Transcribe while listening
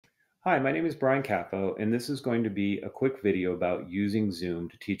Hi, my name is Brian Capo, and this is going to be a quick video about using Zoom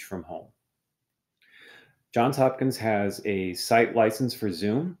to teach from home. Johns Hopkins has a site license for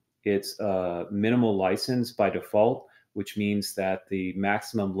Zoom. It's a minimal license by default, which means that the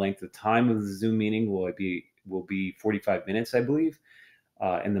maximum length of time of the Zoom meeting will be 45 minutes, I believe,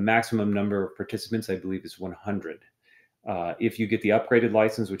 and the maximum number of participants, I believe, is 100. If you get the upgraded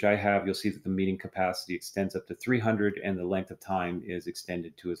license, which I have, you'll see that the meeting capacity extends up to 300 and the length of time is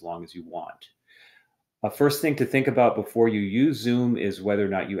extended to as long as you want. First thing to think about before you use Zoom is whether or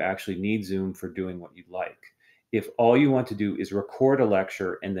not you actually need Zoom for doing what you like. If all you want to do is record a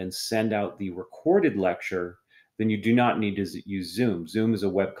lecture and then send out the recorded lecture, then you do not need to use Zoom. Zoom is a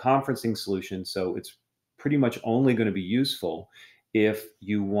web conferencing solution, so it's pretty much only going to be useful if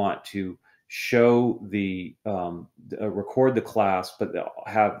you want to show record the class, but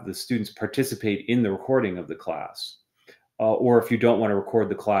have the students participate in the recording of the class. Or if you don't want to record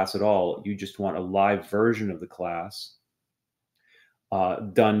the class at all, you just want a live version of the class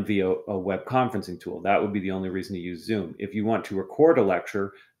done via a web conferencing tool. That would be the only reason to use Zoom. If you want to record a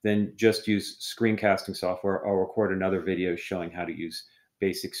lecture, then just use screencasting software or record another video showing how to use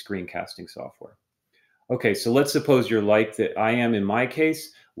basic screencasting software. Okay, so let's suppose you're like that I am in my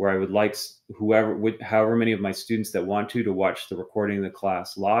case, where I would like however many of my students that want to watch the recording of the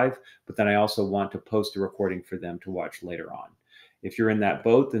class live, but then I also want to post a recording for them to watch later on. If you're in that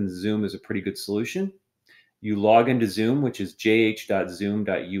boat, then Zoom is a pretty good solution. You log into Zoom, which is jh.zoom.us,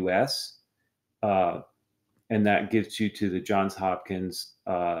 and that gives you to the Johns Hopkins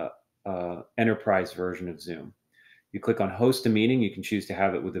enterprise version of Zoom. You click on host a meeting. You can choose to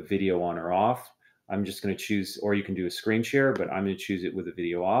have it with a video on or off. I'm just going to choose, or you can do a screen share, but I'm going to choose it with the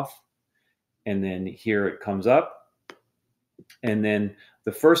video off. And then here it comes up. And then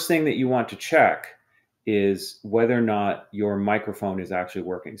the first thing that you want to check is whether or not your microphone is actually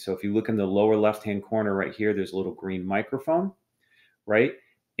working. So if you look in the lower left-hand corner right here, there's a little green microphone, right?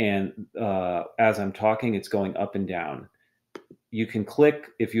 And as I'm talking, it's going up and down. You can click,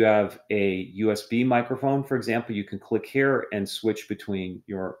 if you have a USB microphone, for example, you can click here and switch between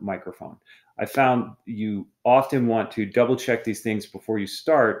your microphone. I found you often want to double check these things before you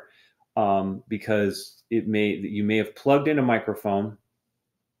start because you may have plugged in a microphone,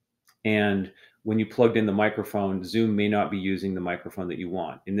 and when you plugged in the microphone, Zoom may not be using the microphone that you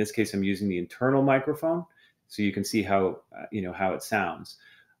want. In this case, I'm using the internal microphone, so you can see how how it sounds.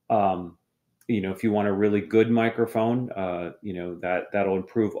 If you want a really good microphone, that'll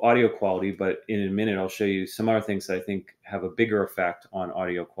improve audio quality. But in a minute, I'll show you some other things that I think have a bigger effect on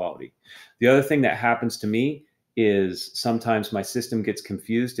audio quality. The other thing that happens to me is sometimes my system gets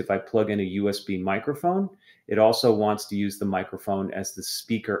confused if I plug in a USB microphone. It also wants to use the microphone as the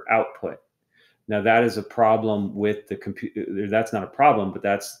speaker output. Now that is a problem with the computer. That's not a problem, but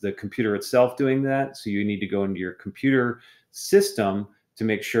that's the computer itself doing that. So you need to go into your computer system to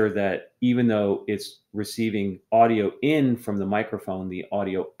make sure that even though it's receiving audio in from the microphone, the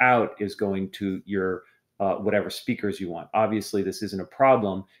audio out is going to your whatever speakers you want. Obviously, this isn't a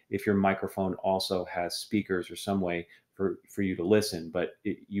problem if your microphone also has speakers or some way for you to listen, but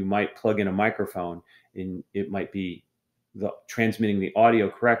you might plug in a microphone and it might be transmitting the audio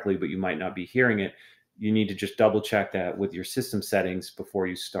correctly, but you might not be hearing it. You need to just double check that with your system settings before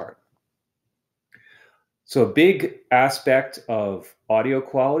you start. So a big aspect of audio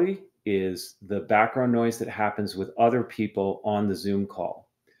quality is the background noise that happens with other people on the Zoom call.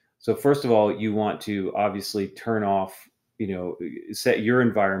 So first of all, you want to obviously turn off, set your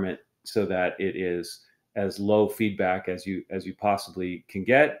environment so that it is as low feedback as you possibly can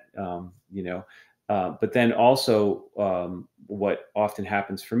get, but then also what often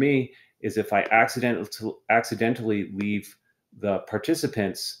happens for me is if I accidentally leave the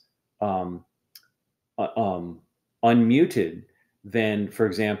participants unmuted, then, for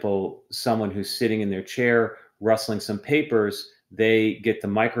example, someone who's sitting in their chair rustling some papers, they get the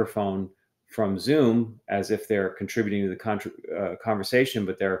microphone from Zoom as if they're contributing to the conversation,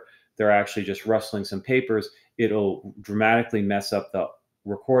 but they're actually just rustling some papers. It'll dramatically mess up the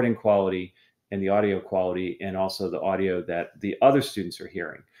recording quality and the audio quality, and also the audio that the other students are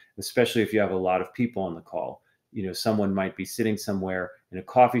hearing, especially if you have a lot of people on the call. Someone might be sitting somewhere in a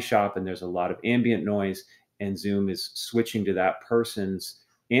coffee shop and there's a lot of ambient noise, and Zoom is switching to that person's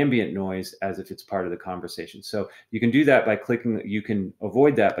ambient noise as if it's part of the conversation. So you can do that by you can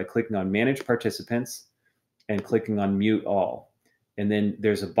avoid that by clicking on Manage Participants and clicking on Mute All. And then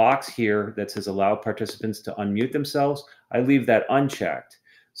there's a box here that says Allow participants to unmute themselves. I leave that unchecked.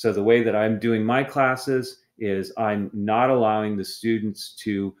 So the way that I'm doing my classes is I'm not allowing the students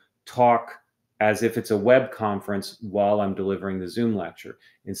to talk as if it's a web conference while I'm delivering the Zoom lecture.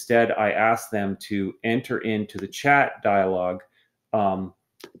 Instead, I ask them to enter into the chat dialog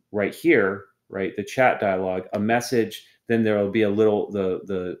right here, right, the chat dialog, a message. Then there will be a little,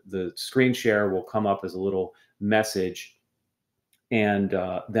 the screen share will come up as a little message, and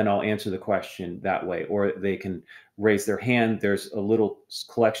then I'll answer the question that way. Or they can raise their hand. There's a little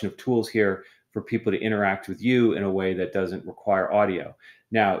collection of tools here for people to interact with you in a way that doesn't require audio.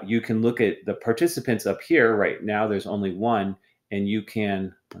 Now, you can look at the participants up here. Right now, there's only one, and you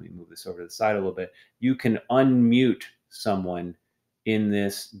can, let me move this over to the side a little bit. You can unmute someone in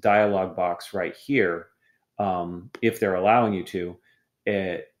this dialog box right here, if they're allowing you to.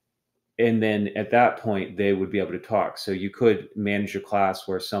 And then at that point, they would be able to talk. So you could manage a class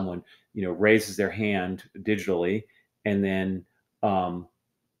where someone, raises their hand digitally, and then uh,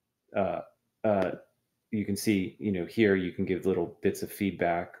 uh, you can see, here you can give little bits of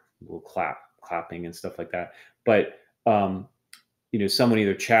feedback, little clapping and stuff like that. But someone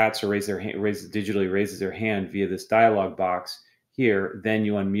either chats or digitally raises their hand via this dialog box here. Then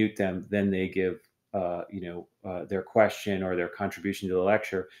you unmute them. Then they give their question or their contribution to the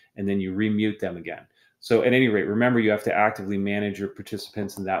lecture, and then you remute them again. So at any rate, remember, you have to actively manage your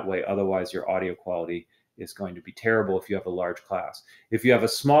participants in that way. Otherwise, your audio quality is going to be terrible if you have a large class. If you have a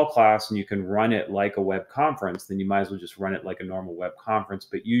small class and you can run it like a web conference, then you might as well just run it like a normal web conference.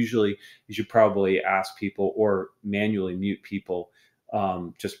 But usually you should probably ask people or manually mute people,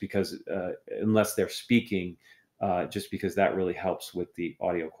 just because, unless they're speaking, just because that really helps with the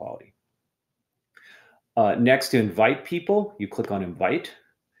audio quality. Next, to invite people, you click on invite.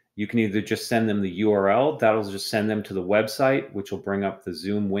 You can either just send them the URL. That'll just send them to the website, which will bring up the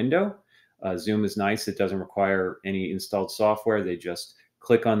Zoom window. Zoom is nice. It doesn't require any installed software. They just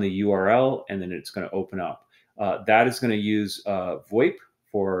click on the URL, and then it's going to open up. That is going to use VoIP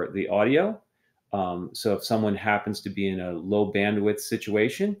for the audio. So if someone happens to be in a low bandwidth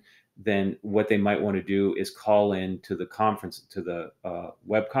situation, then what they might want to do is call in to the conference, to the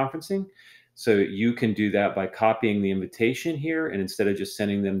web conferencing. So you can do that by copying the invitation here, and instead of just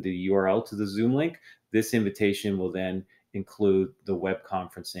sending them the URL to the Zoom link, this invitation will then include the web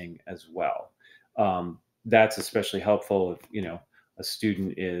conferencing as well. That's especially helpful if a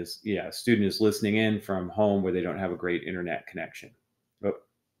student is listening in from home where they don't have a great internet connection.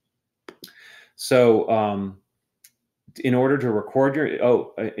 So in order to record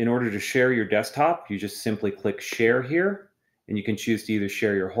in order to share your desktop, you just simply click share here. And you can choose to either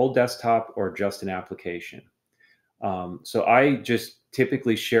share your whole desktop or just an application. So I just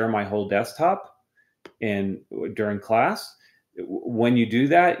typically share my whole desktop during class. When you do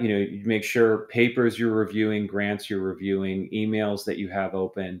that, you make sure papers you're reviewing, grants you're reviewing, emails that you have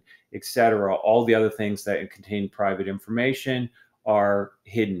open, etc., all the other things that contain private information are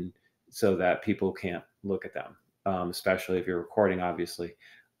hidden so that people can't look at them, especially if you're recording, obviously.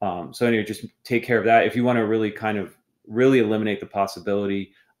 So anyway, just take care of that. If you want to really eliminate the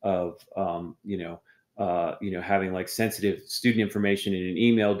possibility of having like sensitive student information in an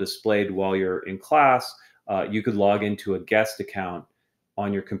email displayed while you're in class, you could log into a guest account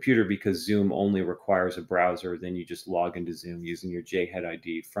on your computer, because Zoom only requires a browser. Then you just log into Zoom using your JHEAD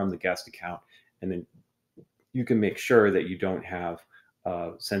ID from the guest account, and then you can make sure that you don't have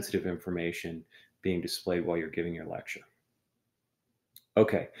sensitive information being displayed while you're giving your lecture.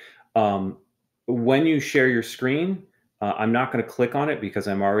 Okay. When you share your screen, I'm not going to click on it because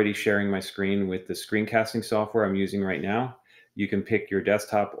I'm already sharing my screen with the screencasting software I'm using right now. You can pick your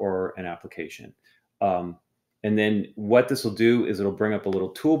desktop or an application. And then what this will do is it'll bring up a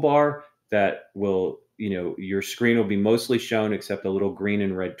little toolbar that will, your screen will be mostly shown except a little green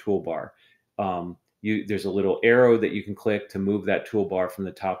and red toolbar. There's a little arrow that you can click to move that toolbar from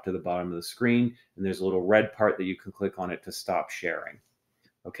the top to the bottom of the screen. And there's a little red part that you can click on it to stop sharing.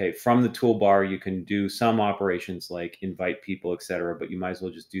 Okay, from the toolbar, you can do some operations like invite people, etc., but you might as well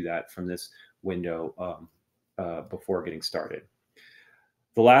just do that from this window before getting started.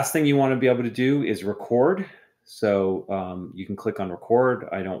 The last thing you want to be able to do is record. So you can click on record.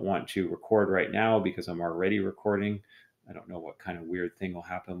 I don't want to record right now because I'm already recording. I don't know what kind of weird thing will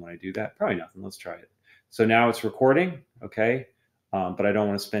happen when I do that. Probably nothing. Let's try it. So now it's recording, okay? But I don't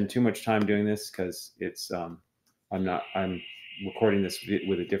want to spend too much time doing this because it's I'm recording this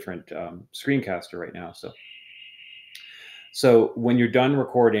with a different screencaster right now. So when you're done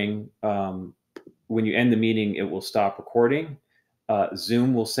recording, when you end the meeting, it will stop recording.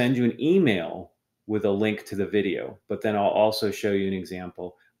 Zoom will send you an email with a link to the video, but then I'll also show you an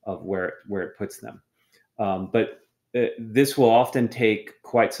example of where it puts them. But this will often take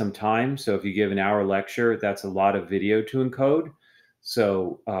quite some time. So if you give an hour lecture, that's a lot of video to encode.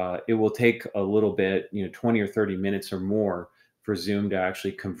 So it will take a little bit, 20 or 30 minutes or more for Zoom to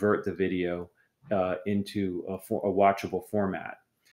actually convert the video into a watchable format.